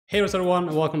Hey what's up everyone,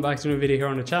 and welcome back to a new video here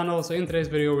on the channel. So in today's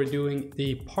video we're doing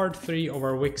the part 3 of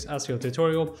our Wix SEO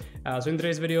tutorial. So in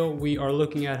today's video we are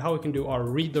looking at how we can do our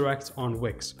redirects on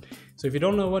Wix. So if you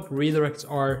don't know what redirects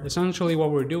are, essentially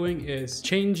what we're doing is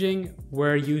changing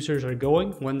where users are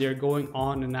going when they're going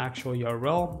on an actual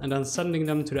URL and then sending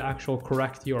them to the actual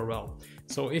correct URL.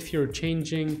 So if you're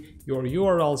changing your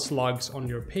URL slugs on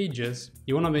your pages,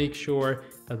 you want to make sure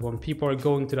that when people are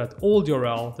going to that old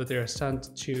URL that they are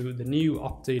sent to the new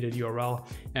updated URL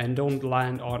and don't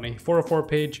land on a 404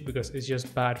 page because it's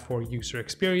just bad for user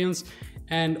experience.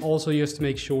 And also just to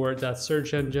make sure that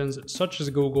search engines such as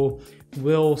Google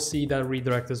will see that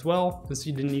redirect as well and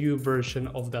see the new version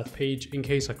of that page in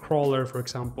case a crawler, for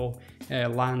example,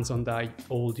 lands on that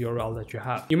old URL that you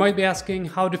have. You might be asking,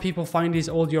 how do people find these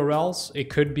old URLs? It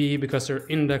could be because they're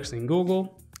indexed in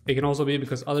Google. It can also be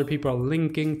because other people are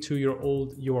linking to your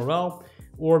old URL,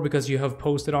 or because you have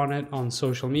posted on it on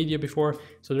social media before.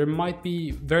 So there might be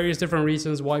various different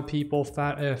reasons why people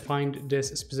find this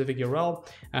specific URL,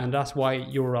 and that's why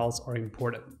URLs are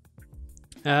important.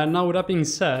 And now with that being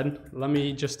said, let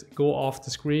me just go off the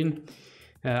screen.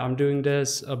 I'm doing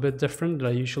this a bit different than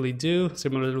I usually do,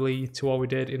 similarly to what we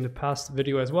did in the past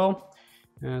video as well.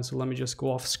 So let me just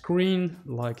go off screen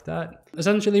like that.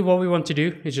 Essentially what we want to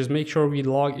do is just make sure we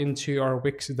log into our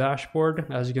Wix dashboard.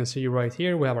 As you can see right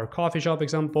here, we have our coffee shop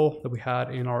example that we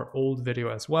had in our old video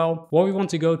as well. What we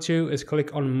want to go to is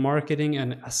click on marketing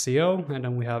and SEO, and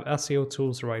then we have SEO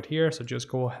tools right here. So just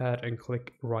go ahead and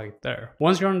click right there.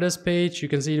 Once you're on this page, you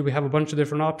can see that we have a bunch of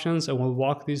different options, and we'll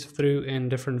walk these through in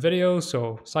different videos.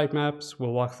 So sitemaps,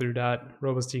 we'll walk through that.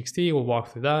 Robots.txt, we'll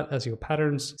walk through that. SEO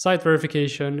patterns, site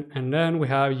verification, and then we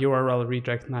have URL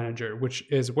redirect manager, which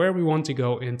is where we want to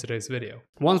go in today's video.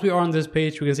 Once we are on this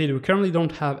page, we can see that we currently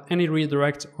don't have any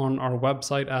redirects on our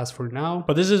website as for now,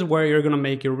 but this is where you're going to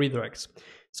make your redirects.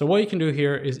 So what you can do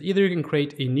here is either you can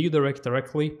create a new direct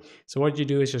directly. So what you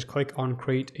do is just click on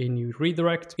create a new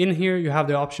redirect. In here, you have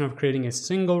the option of creating a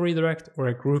single redirect or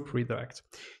a group redirect.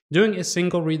 Doing a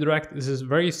single redirect, this is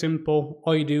very simple.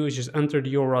 All you do is just enter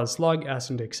the URL slug as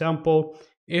in the example.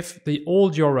 If the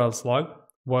old URL slug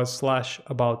was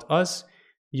 /about-us,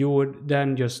 you would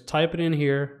then just type it in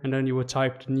here, and then you would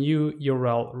type the new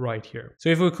URL right here. So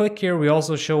if we click here, we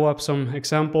also show up some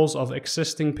examples of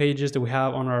existing pages that we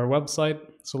have on our website.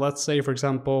 So let's say, for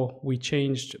example, we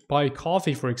changed buy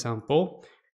coffee, for example,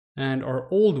 and our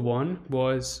old one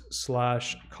was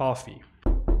 /coffee.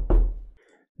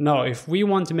 Now, if we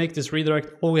want to make this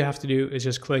redirect, all we have to do is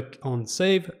just click on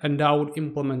save, and that would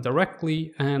implement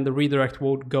directly, and the redirect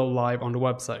would go live on the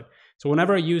website. So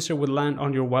whenever a user would land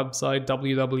on your website,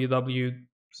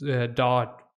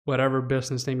 www.whatever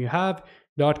business name you have,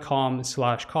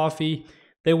 .com/coffee,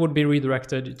 they would be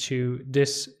redirected to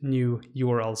this new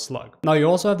URL slug. Now you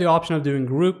also have the option of doing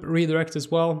group redirect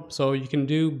as well. So you can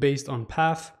do based on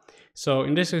path. So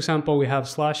in this example, we have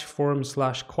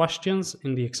 /forum/questions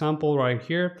in the example right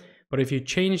here. But if you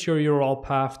change your URL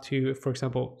path to, for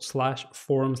example,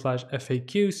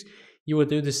 /forum/FAQs, you would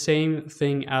do the same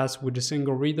thing as with the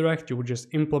single redirect. You would just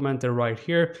implement it right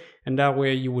here, and that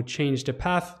way you would change the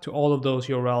path to all of those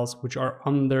URLs which are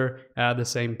under the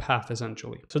same path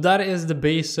essentially. So that is the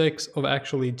basics of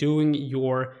actually doing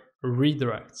your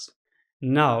redirects.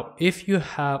 Now, if you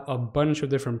have a bunch of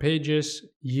different pages,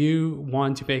 you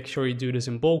want to make sure you do this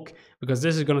in bulk, because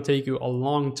this is going to take you a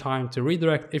long time to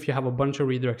redirect if you have a bunch of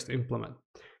redirects to implement.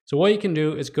 So what you can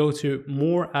do is go to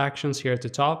more actions here at the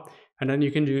top, and then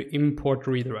you can do import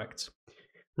redirects.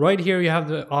 Right here, you have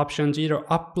the option to either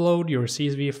upload your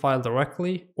CSV file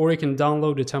directly, or you can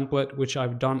download the template, which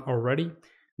I've done already.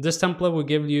 This template will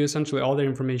give you essentially all the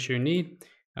information you need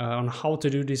on how to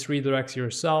do these redirects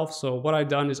yourself. So what I've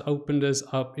done is open this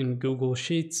up in Google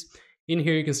Sheets. In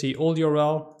here, you can see old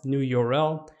URL, new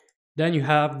URL. Then you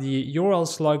have the URL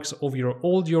slugs of your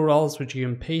old URLs, which you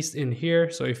can paste in here.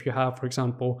 So if you have, for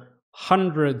example,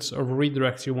 hundreds of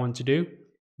redirects you want to do,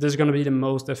 this is going to be the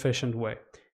most efficient way.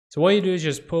 So what you do is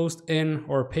just post in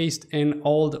or paste in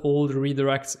all the old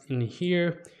redirects in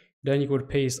here. Then you would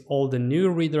paste all the new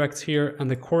redirects here and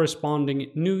the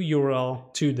corresponding new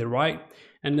URL to the right.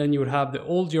 And then you would have the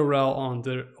old URL on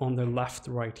the left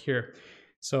right here.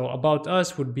 So about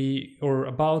us would be, or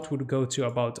about would go to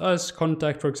about us.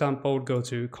 Contact, for example, would go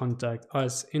to contact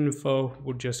us. Info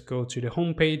would just go to the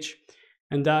home page.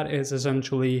 And that is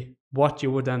essentially what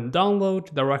you would then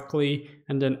download directly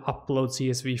and then upload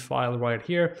CSV file right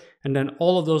here. And then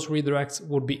all of those redirects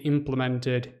would be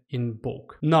implemented in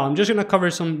bulk. Now, I'm just going to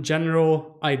cover some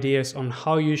general ideas on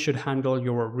how you should handle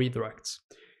your redirects.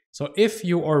 So if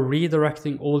you are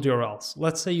redirecting old URLs,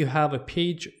 let's say you have a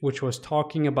page which was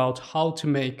talking about how to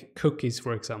make cookies,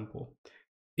 for example.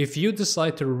 If you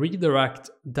decide to redirect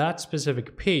that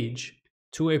specific page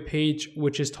to a page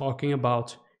which is talking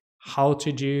about how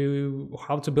to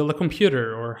build a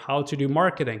computer or how to do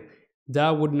marketing, that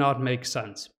would not make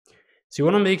sense. So you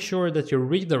want to make sure that your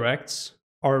redirects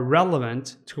are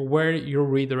relevant to where you're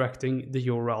redirecting the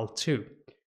URL to.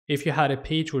 If you had a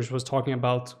page which was talking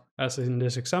about, as in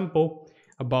this example,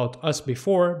 about us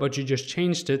before, but you just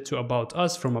changed it to about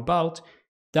us from about,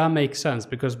 that makes sense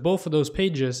because both of those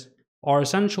pages are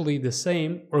essentially the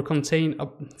same or contain a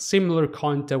similar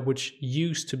content which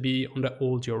used to be on the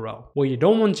old URL. What you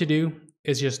don't want to do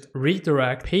is just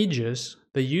redirect pages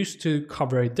that used to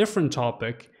cover a different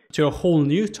topic to a whole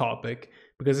new topic,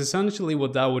 because essentially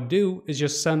what that would do is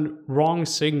just send wrong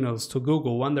signals to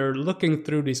Google when they're looking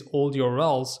through these old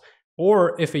URLs.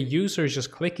 Or if a user is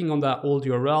just clicking on that old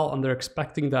URL and they're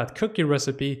expecting that cookie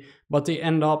recipe, but they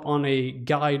end up on a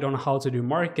guide on how to do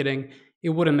marketing, it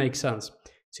wouldn't make sense.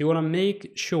 So you want to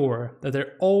make sure that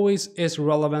there always is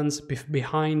relevance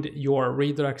behind your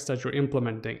redirects that you're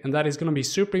implementing. And that is going to be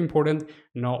super important,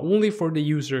 not only for the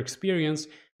user experience,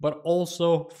 but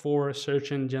also for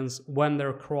search engines when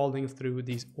they're crawling through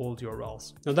these old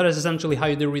URLs. Now that is essentially how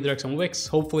you do redirects on Wix.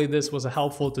 Hopefully this was a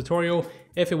helpful tutorial.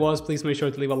 If it was, please make sure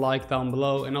to leave a like down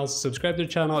below and also subscribe to the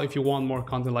channel if you want more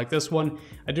content like this one.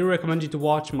 I do recommend you to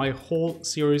watch my whole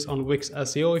series on Wix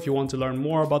SEO if you want to learn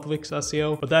more about Wix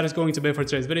SEO. But that is going to be it for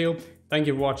today's video. Thank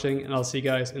you for watching and I'll see you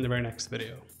guys in the very next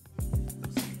video.